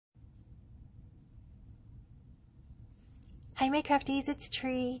Hi, my crafties, it's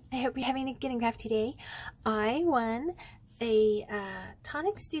Tree. I hope you're having a good and crafty day. I won a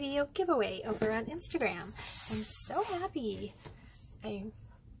Tonic Studio giveaway over on Instagram. I'm so happy.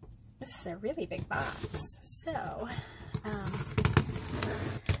 This is a really big box. So,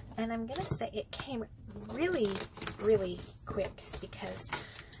 and I'm gonna say it came really, really quick because,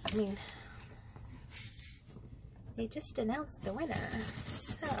 I mean, they just announced the winner.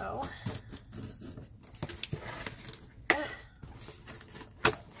 So,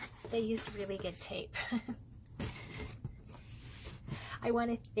 they used really good tape. I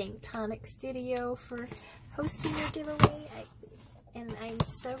want to thank Tonic Studio for hosting the giveaway, and I'm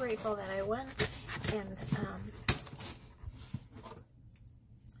so grateful that I won. And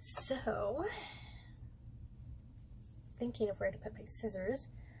so, thinking of where to put my scissors.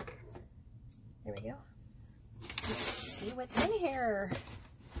 There we go. Let's see what's in here.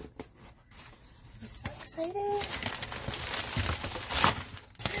 I'm so excited.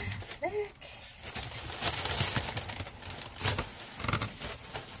 Look.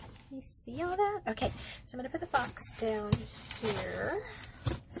 You see all that? Okay, so I'm going to put the box down here,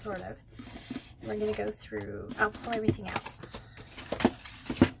 sort of. And we're going to go through, I'll pull everything out.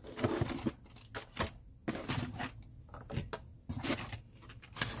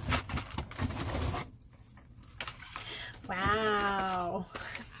 Wow.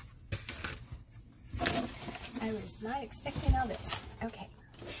 I was not expecting all this. Okay.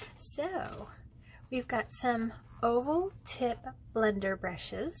 So, we've got some oval tip blender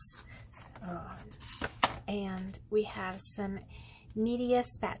brushes, and we have some media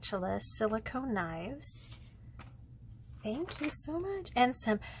spatula silicone knives. Thank you so much. And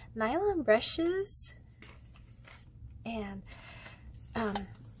some nylon brushes, and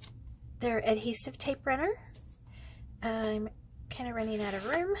their adhesive tape runner. I'm kind of running out of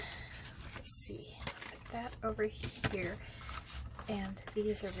room. Let's see, put that over here. And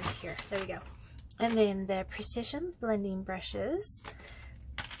these over here. There we go. And then the precision blending brushes.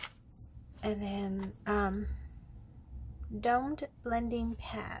 And then domed blending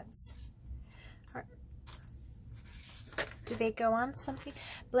pads. Do they go on something?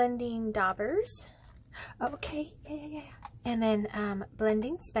 Blending daubers. Okay, yeah. And then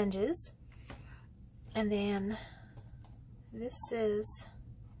blending sponges. And then this is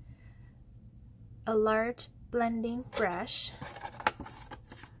a large blending brush.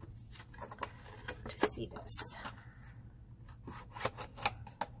 See this.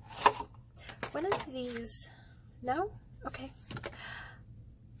 One of these, no? Okay.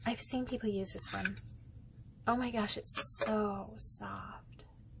 I've seen people use this one. Oh my gosh, it's so soft.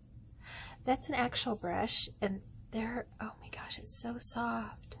 That's an actual brush, and they're, oh my gosh, it's so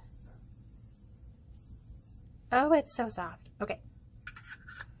soft. Oh, it's so soft. Okay.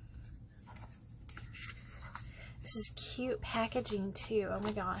 This is cute packaging too. Oh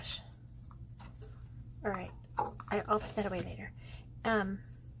my gosh. Alright, I'll put that away later.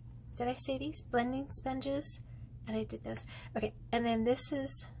 Did I say these? Blending sponges? And I did those. Okay, and then this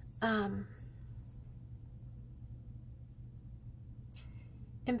is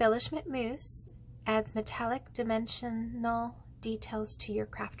embellishment mousse. Adds metallic dimensional details to your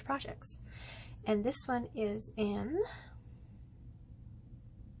craft projects. And this one is in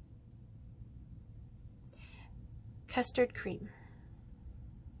custard cream.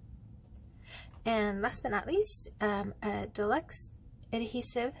 And last but not least, a deluxe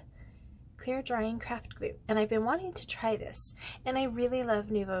adhesive clear drying craft glue. And I've been wanting to try this. And I really love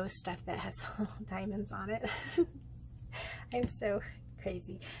Nuvo stuff that has little diamonds on it. I'm so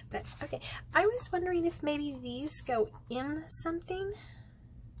crazy. But okay, I was wondering if maybe these go in something.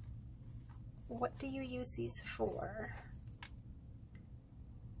 What do you use these for?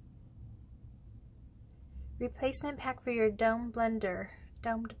 Replacement pack for your domed blender.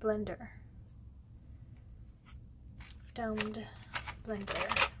 Domed blender.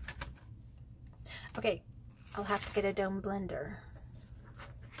 Okay, I'll have to get a dome blender.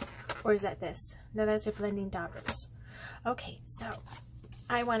 Or is that this? No, those are blending daubers. Okay, so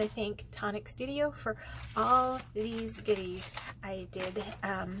I want to thank Tonic Studio for all these goodies. I did,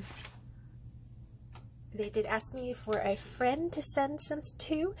 they did ask me for a friend to send some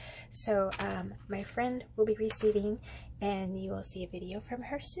to, so my friend will be receiving, and you will see a video from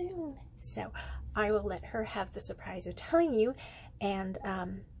her soon. So I will let her have the surprise of telling you, and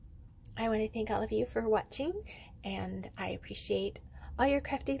I want to thank all of you for watching, and I appreciate all your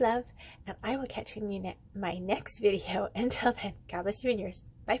crafty love, and I will catch you in my next video. Until then, God bless you and yours.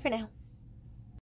 Bye for now.